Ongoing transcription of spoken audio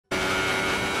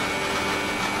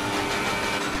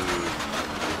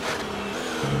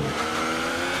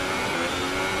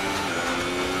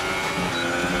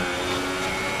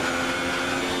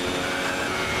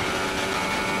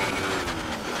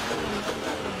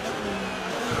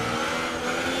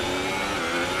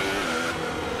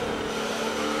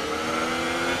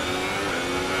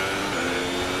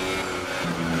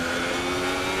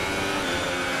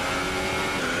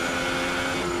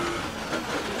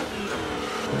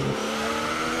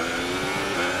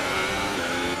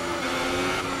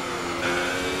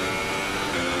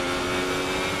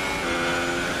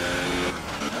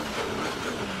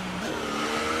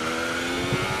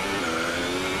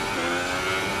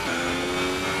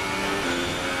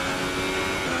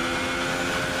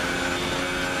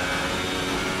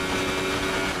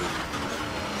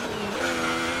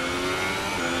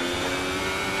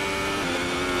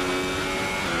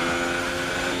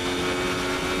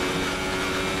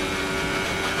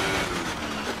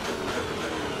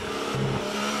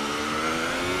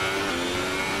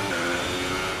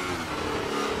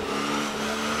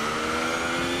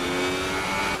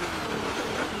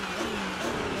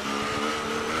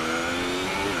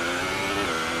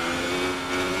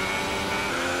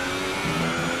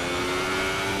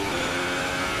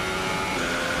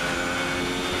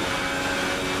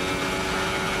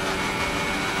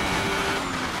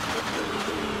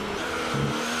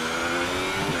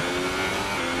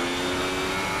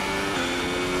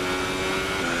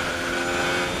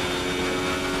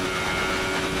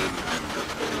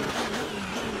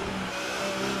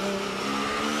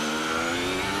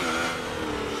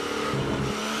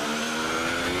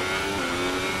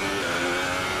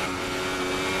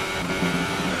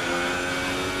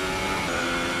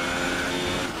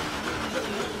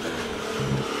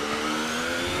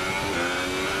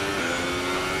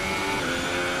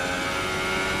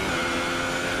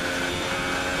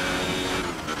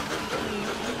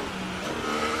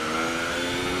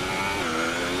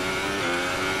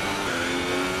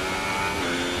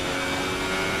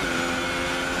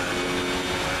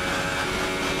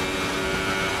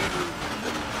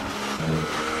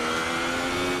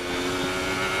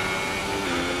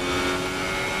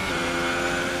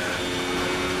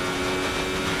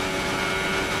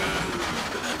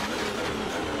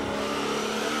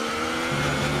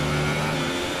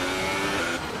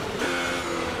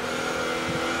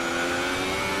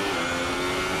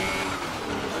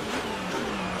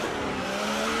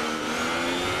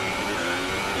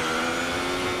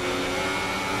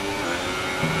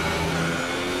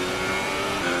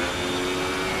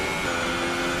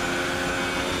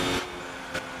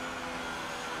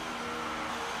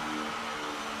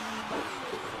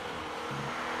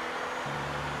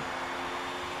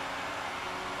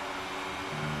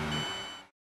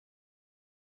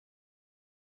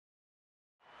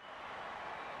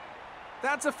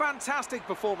That's a fantastic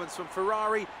performance from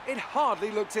Ferrari. It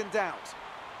hardly looked in doubt.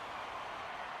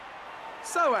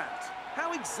 So, Ant,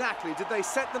 how exactly did they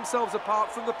set themselves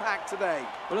apart from the pack today?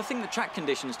 Well, I think the track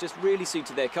conditions just really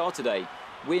suited their car today.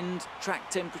 Wind, track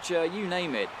temperature, you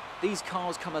name it. These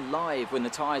cars come alive when the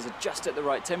tyres are just at the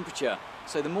right temperature.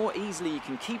 So the more easily you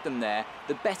can keep them there,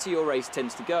 the better your race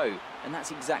tends to go. And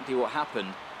that's exactly what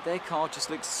happened. Their car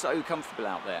just looks so comfortable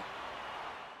out there.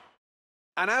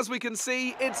 And as we can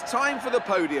see, it's time for the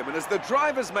podium, and as the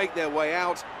drivers make their way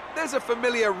out, there's a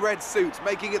familiar red suit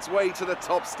making its way to the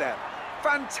top step.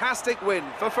 Fantastic win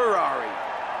for Ferrari.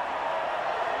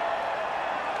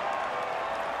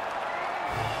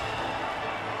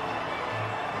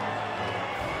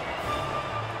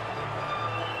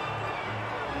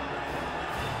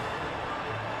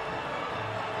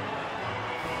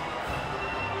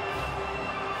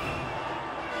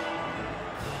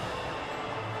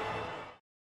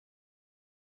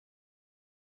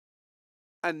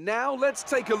 And now let's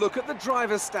take a look at the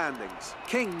drivers' standings.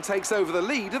 King takes over the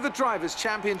lead of the Drivers'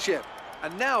 Championship.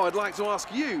 And now I'd like to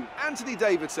ask you, Anthony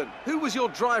Davidson, who was your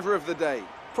driver of the day?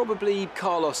 Probably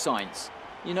Carlos Sainz.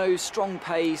 You know, strong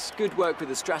pace, good work with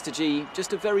the strategy,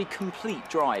 just a very complete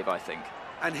drive, I think.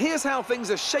 And here's how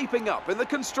things are shaping up in the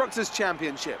Constructors'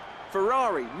 Championship.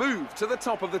 Ferrari moved to the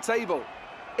top of the table.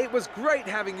 It was great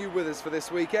having you with us for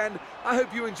this weekend. I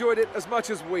hope you enjoyed it as much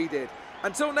as we did.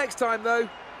 Until next time, though,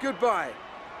 goodbye.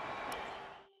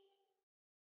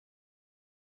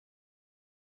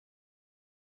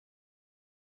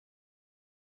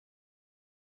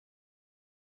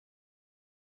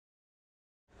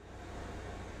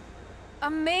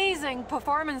 Amazing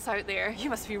performance out there. You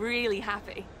must be really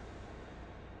happy.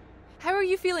 How are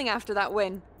you feeling after that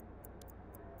win?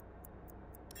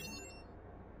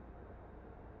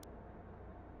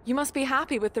 You must be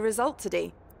happy with the result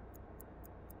today.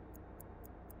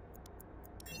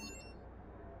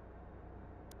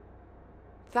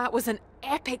 That was an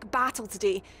epic battle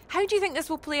today. How do you think this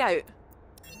will play out?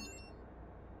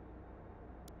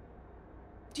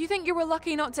 Do you think you were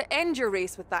lucky not to end your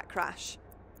race with that crash?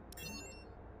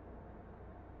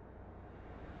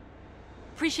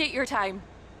 Appreciate your time.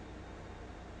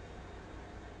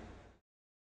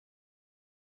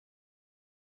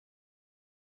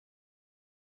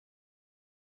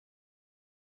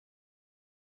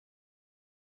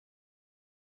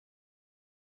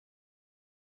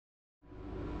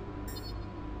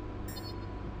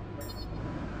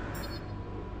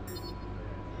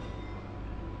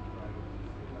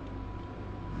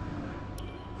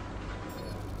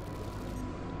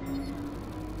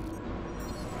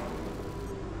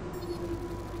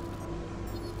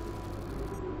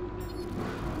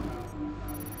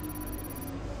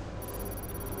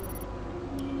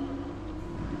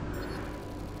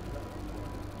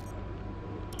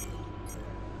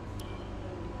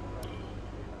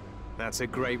 That's a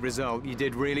great result. You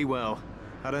did really well.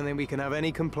 I don't think we can have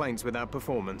any complaints with that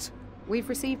performance. We've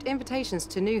received invitations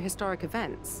to new historic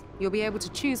events. You'll be able to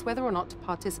choose whether or not to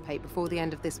participate before the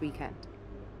end of this weekend.